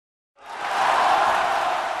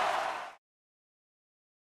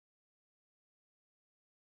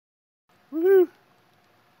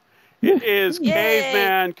It is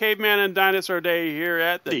Caveman and Dinosaur Day here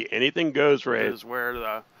at the Anything Goes race, where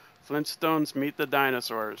the Flintstones meet the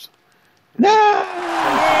dinosaurs. No!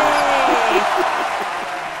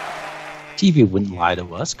 TV wouldn't lie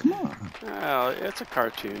to us. Come on. Well, it's a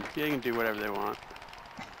cartoon. They can do whatever they want.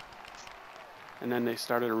 And then they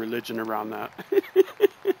started a religion around that.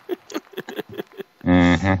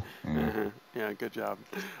 Yeah, good job.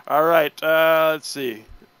 All right, let's see.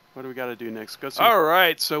 What do we got to do next? Go see. All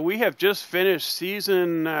right, so we have just finished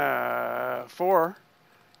season 4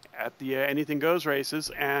 at the Anything Goes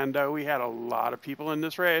races, and we had a lot of people in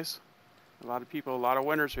this race. A lot of people, a lot of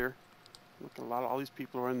winners here. Look, all these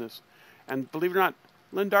people are in this. And believe it or not,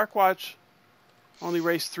 Linn Darkwatch only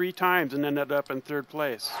raced 3 times and ended up in 3rd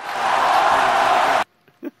place.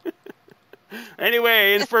 So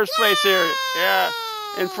anyway, in first place here,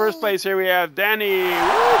 in first place here we have Dani.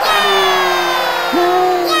 Woo, Dani!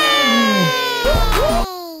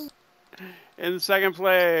 In second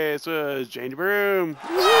place was Janie Broome.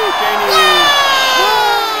 Woo,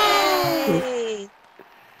 Janie!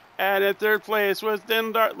 And in 3rd place was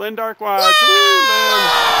Linn Darkwatch. Woo, Linn!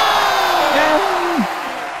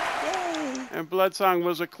 And Bloodsong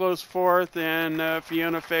was a close 4th, and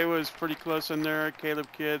Fiona Faye was pretty close in there.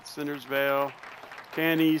 Caleb Kidd, Cinders, Vale,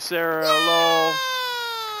 Kenny, Sarah, Lol,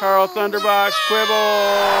 Carl, Thunderbox, Quibble,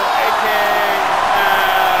 AK.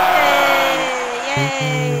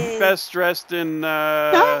 Yay! Best dressed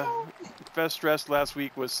last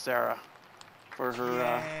week was Sarah for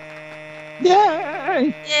her.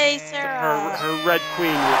 Yay! Yay, Sarah! Her Red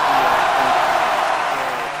Queen with the.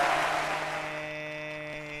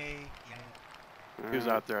 Who's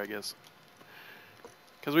out there, I guess.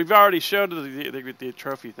 Because we've already showed the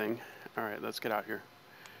trophy thing. All right, let's get out here.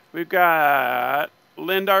 We've got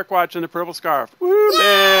Linn Darkwatch in the purple scarf. Woo,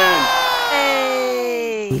 Linn!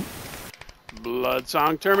 Hey!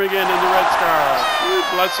 Bloodsong Termagant in the red scarf. Woo,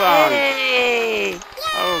 Bloodsong! Hey!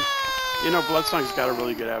 Oh, you know, Bloodsong's got a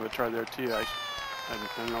really good avatar there, too. I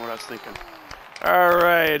don't know what I was thinking. All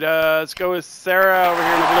right, let's go with Sarah over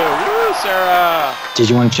here in the blue. Woo, Sarah! Did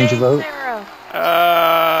you want to change your vote? Sarah.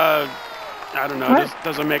 I don't know.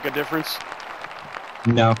 Does it make a difference?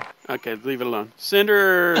 No. Okay, leave it alone.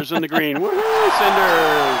 Cinders in the green. Woohoo,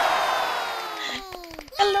 Cinders!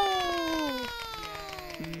 Hello!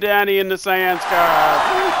 Dani in the cyan scarf.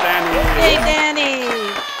 Woo, Dani! Hey, Dani!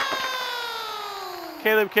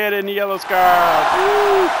 Caleb Kidd in the yellow scarf.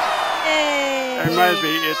 Woo! Hey! That reminds me,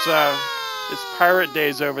 it's Pirate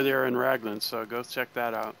Days over there in Raglan, so go check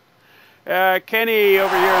that out. Kenny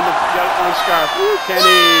over here in the yellow scarf. Woo,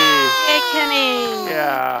 Kenny! Hey, Kenny!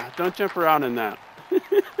 Yeah, don't jump around in that. We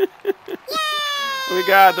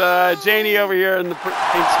got Janie over here in the pink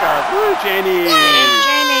scarf. Woo, Janie! Hey,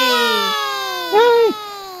 Janie!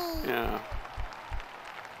 Yeah.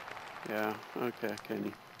 Yeah, okay,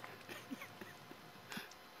 Kenny.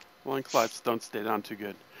 One clutch, don't stay down too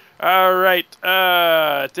good. All right,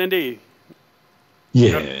 Tindy.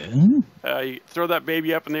 Yeah. You throw that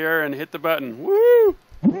baby up in the air and hit the button. Woo!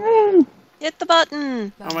 Hit the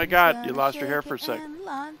button. Oh my God, you lost your hair for a sec.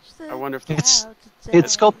 I wonder if It's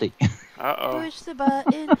sculpting. Uh-oh. Push the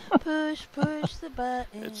button, push the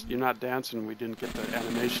button. You're not dancing. We didn't get the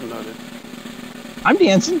animation loaded. I'm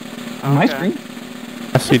dancing on my screen.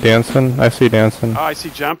 I see dancing. I see dancing. Oh, I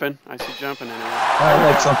see jumping. I see jumping anyway. I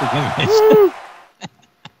like something anyways.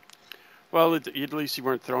 Well, at least you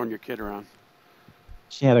weren't throwing your kid around.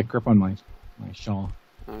 She had a grip on my shawl.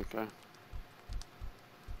 Okay.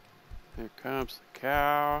 Here comes the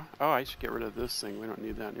cow. Oh, I should get rid of this thing. We don't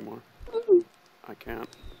need that anymore. I can't.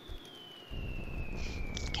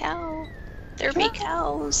 Cow. There be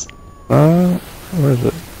cows. Where is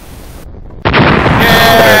it?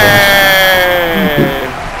 Yay!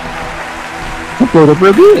 Upload up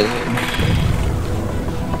real good. I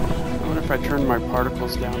wonder if I turn my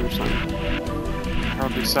particles down or something.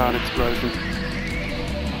 Probably saw an explosion.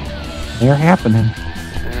 They're happening.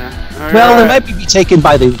 Yeah. Oh, Well, yeah. they might be taken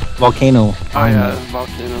by the volcano. Oh yeah, the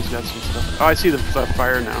volcano's got some stuff. Oh, I see the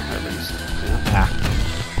fire now, at least. Yeah.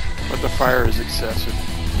 But the fire is excessive.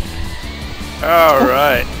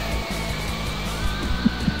 Alright.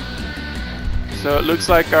 So it looks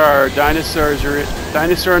like our dinosaurs are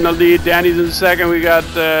Dinosaur in the lead, Dani's in the second. We got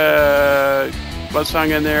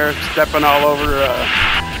Bloodsong in there, stepping all over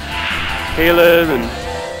Caleb and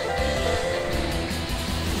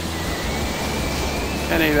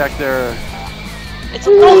Kenny back there. It's a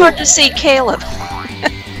little hard to see Caleb.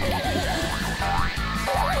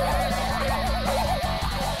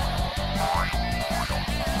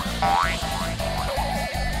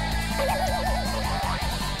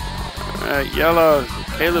 Yellow.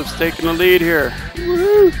 Caleb's taking the lead here.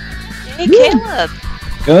 Woo! Hey, Caleb.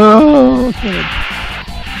 Go, kid.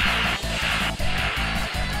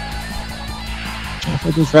 Try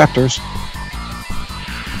for those raptors.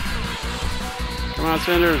 Come on,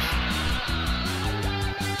 cinders.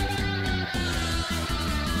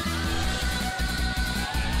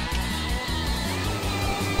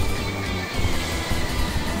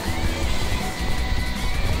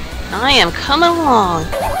 I am coming along.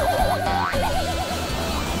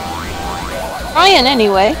 Trying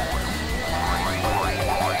anyway.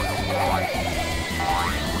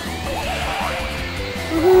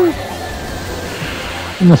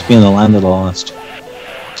 We must be in the land of the lost.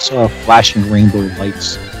 Saw flashing rainbow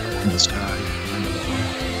lights in the sky.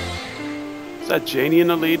 Is that Janie in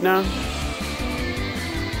the lead now?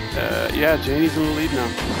 Yeah, Janie's in the lead now.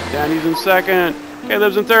 Dani's in second.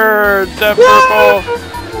 Caleb's in third. Def Purple.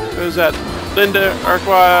 Who's that? Linn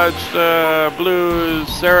Darkwatch, Blues,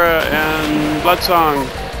 Sarah, and Bloodsong.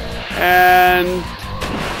 And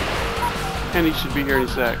Kenny should be here in a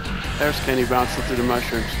sec. There's Kenny bouncing through the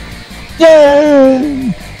mushrooms.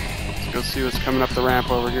 Yay! Let's go see what's coming up the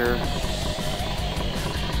ramp over here.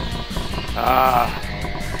 Ah,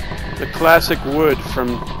 the classic wood from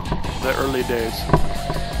the early days.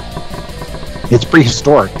 It's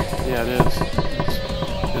prehistoric. Yeah, it is.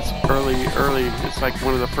 It's early. It's like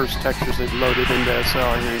one of the first textures they've loaded into SL,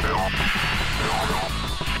 I think.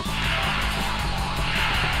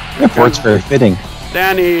 Therefore, it's very fitting.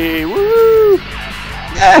 Dani, woo!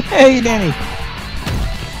 Hey, Dani!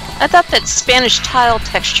 I thought that Spanish tile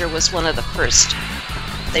texture was one of the first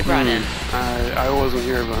they brought in. I wasn't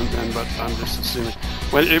here then, but I'm just assuming.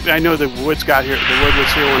 I know the woods got here. The wood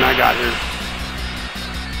was here when I got here.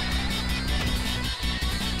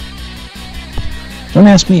 Don't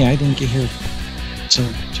ask me, I didn't get here until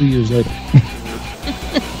 2 years later.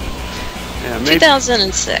 Yeah,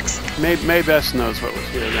 2006. May Best knows what was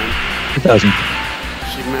here then. 2000.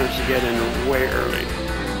 She managed to get in way early.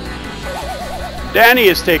 Dani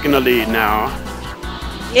is taking the lead now.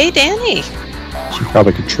 Yay, Dani. She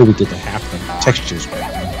probably contributed to half the textures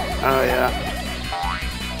back then. Oh, yeah.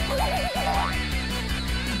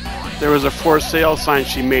 There was a for sale sign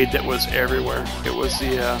she made that was everywhere. It was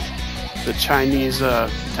the Chinese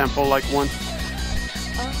temple-like one.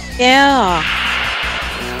 Yeah.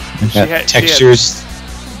 Yeah. Textures.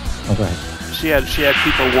 Oh, go ahead. She had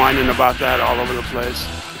people whining about that all over the place.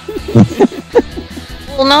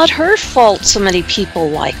 Well, not her fault so many people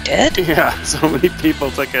liked it. Yeah, so many people.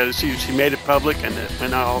 It's like she made it public and it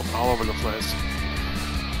went all over the place.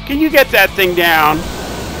 Can you get that thing down?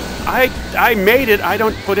 I made it. I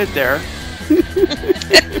don't put it there.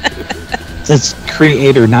 It says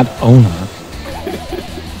creator, not owner.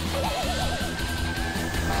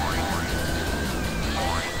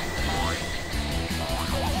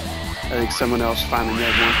 I think someone else finally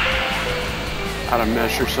made one out of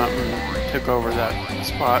mesh or something and took over that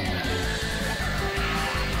spot.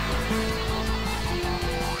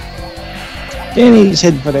 Dani's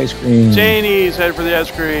heading for the ice cream. Janie's headed for the ice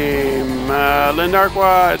cream. Linn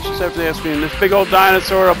Darkwatch is headed for the ice cream. This big old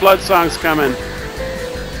dinosaur, a Bloodsong's coming.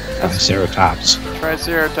 Triceratops.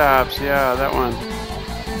 Triceratops, yeah, that one.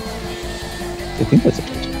 I think that's a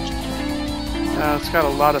Triceratops. It's got a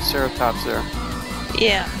lot of ceratops there.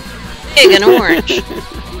 Yeah. Big and orange.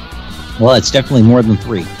 Well, it's definitely more than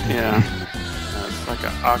 3. Yeah. It's like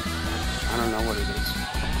I don't know what it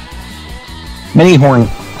is. Mini horn.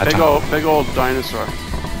 Big old dinosaur.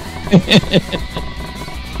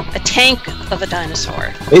 A tank of a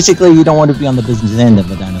dinosaur. Basically, you don't want to be on the business end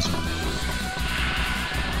of a dinosaur.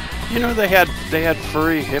 You know they had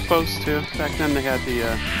furry hippos too. Back then they had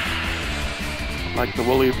the like the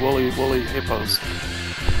woolly hippos.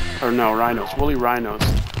 Or no, rhinos. Woolly rhinos.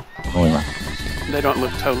 Only right. They don't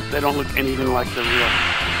look anything like the real.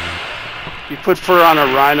 You put fur on a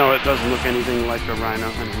rhino, it doesn't look anything like a rhino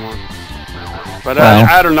anymore. But well,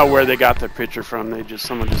 I don't know where they got the picture from.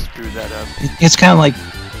 Someone just drew that up. It's kind of like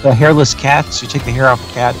the hairless cats. You take the hair off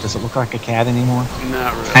a cat, does it look like a cat anymore?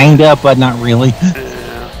 Not really. Kinda, but not really.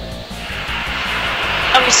 Yeah.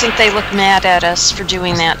 I always think they look mad at us for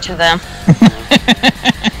doing that to them.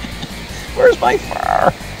 Where's my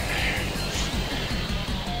fur?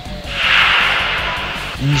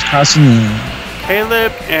 He's crossing the...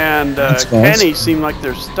 Caleb and Kenny seem like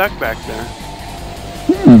they're stuck back there.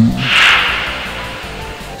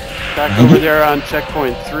 Back over there on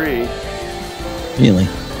checkpoint 3. Really?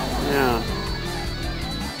 Yeah.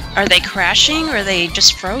 Are they crashing or are they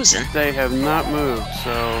just frozen? They have not moved,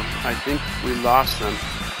 so I think we lost them.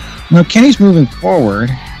 No, Kenny's moving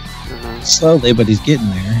forward. Slowly, but he's getting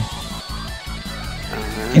there.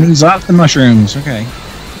 And he's off the mushrooms, okay.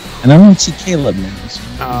 And I don't see Caleb now. So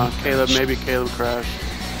Caleb, maybe Caleb crashed.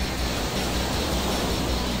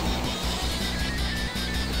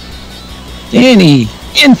 Danny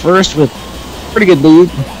in first with pretty good lead,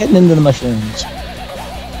 heading into the mushrooms.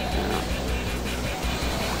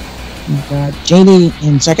 We've got Janie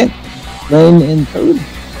in second, Linn in third.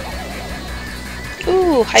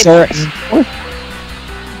 Ooh, high Sarah points. in fourth.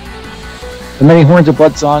 The Many Horns of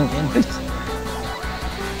Bloodsong in fifth.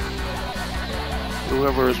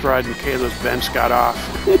 Whoever was riding Caleb's bench got off.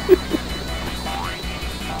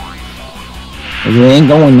 We ain't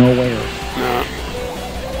going nowhere. No.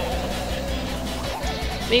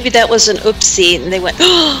 Maybe that was an oopsie, and they went,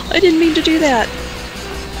 "Oh, I didn't mean to do that."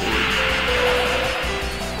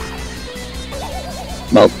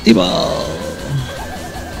 Multi-ball.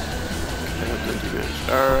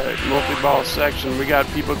 Alright, multi-ball section. We got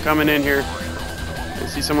people coming in here. I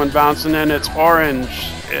see someone bouncing in. It's orange.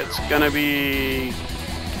 It's gonna be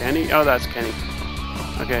Kenny. Oh, that's Kenny.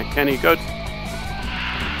 Okay, Kenny, go.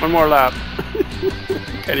 One more lap.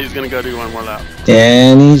 Kenny's gonna go do one more lap.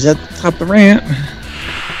 Danny's at the top of the ramp.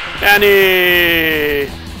 Danny!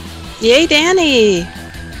 Yay, Dani!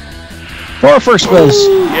 For first place.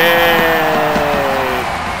 Yay!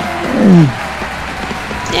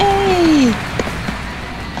 Yay!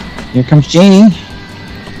 Here comes Janie.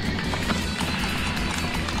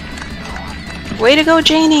 Way to go,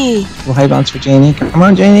 Janie! Little high bounce for Janie. Come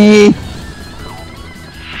on, Janie.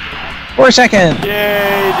 For second.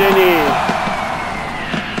 Yay, Dani!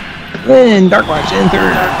 Linn Darkwatch in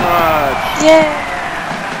third. Darkwatch! Yay!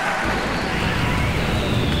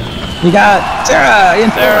 We got Sarah in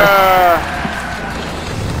fourth. Sarah!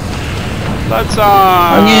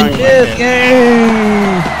 Bloodsong! In fifth.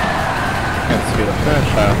 Yay! Can't see the finish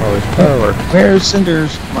line. Holy fireworks. Where's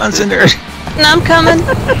Cinders? Come on, Cinders. No, I'm coming.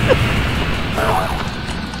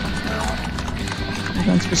 High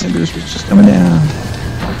bounce for Cinders, which is coming down.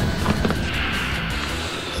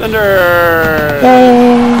 Cinder!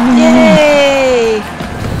 Yay!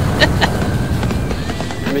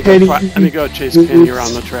 Let me go chase Kenny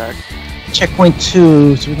around the track. Checkpoint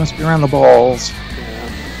 2, so we must be around the balls. Yeah.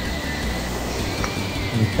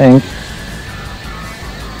 I think.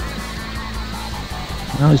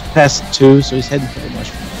 Now he's past 2, so he's heading for the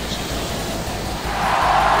mushrooms.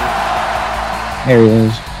 There he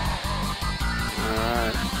is.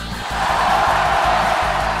 Alright.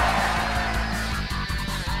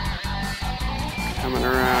 Coming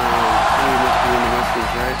around. Kenny must be in the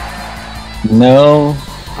mushrooms, right? No.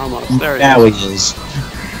 Almost. There he Now is. he is.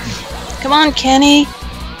 Come on, Kenny.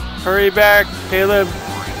 Hurry back, Caleb.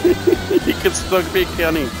 He could still be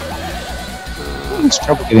Kenny. It's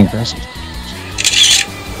trouble getting aggressive.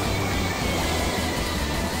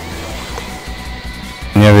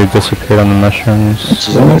 Yeah, they disappeared on the mushrooms.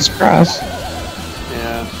 She's almost across.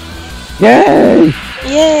 Yeah. Yay!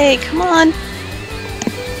 Yay, come on.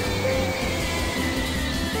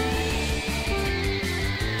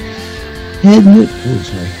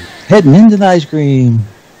 Heading into the ice cream.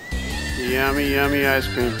 Yummy, yummy ice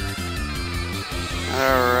cream.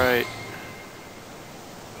 Alright.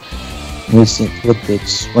 Let's look at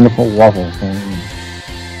this wonderful waffle thing.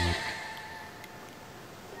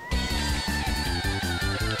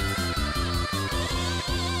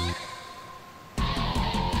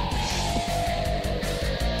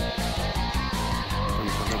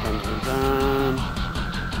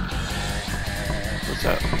 What's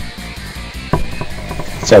that?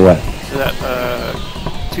 So what? That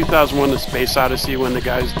 2001: The Space Odyssey, when the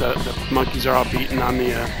guys, the monkeys are all beating on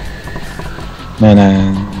the.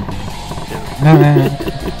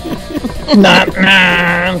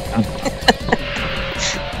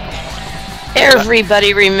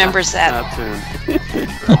 Everybody remembers that. That tune.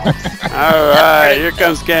 All right, here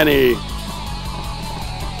comes Kenny.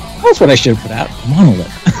 That's what I should have put out.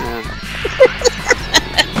 Monolith. Yeah.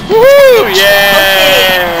 Woo!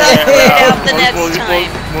 Yeah! Out the next time.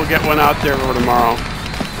 We'll get one out there for tomorrow.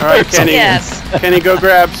 All right, Kenny. Yes. Kenny, go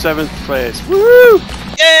grab 7th place. Woo!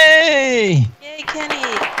 Yay! Yay, Kenny.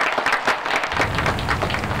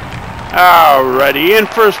 Alrighty, in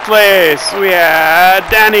first place we had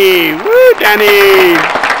Dani. Woo, Dani!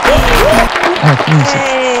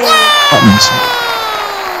 Buttons.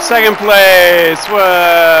 Second place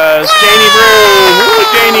was Janie Broome. Woo,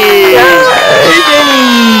 Janie! Hey, Danny!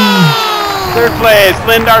 Third place,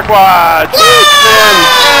 Linn Darkwatch.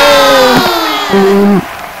 Linn.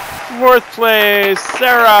 Fourth place,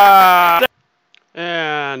 Sarah.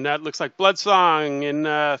 And that looks like Bloodsong in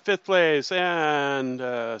 5th place, and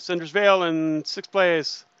Cinders Vale in 6th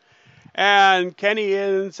place, and Kenny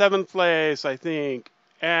in 7th place, I think.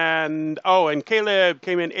 And and Caleb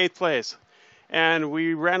came in 8th place. and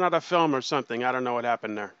we ran out of film or something. I don't know what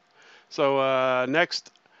happened there. So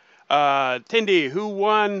next, Tindy, who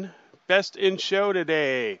won Best in Show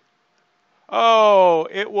today? Oh,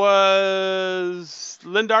 it was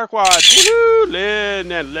Linn Darkwatch. Woohoo,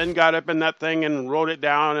 Linn! And Linn got up in that thing and wrote it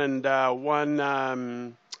down and won,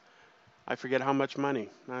 I forget how much money.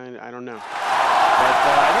 I don't know. But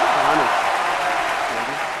I think 100.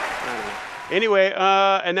 Maybe. I don't know. Anyway,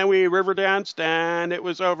 and then we river danced and it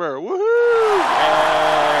was over. Woohoo!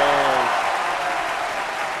 Yay!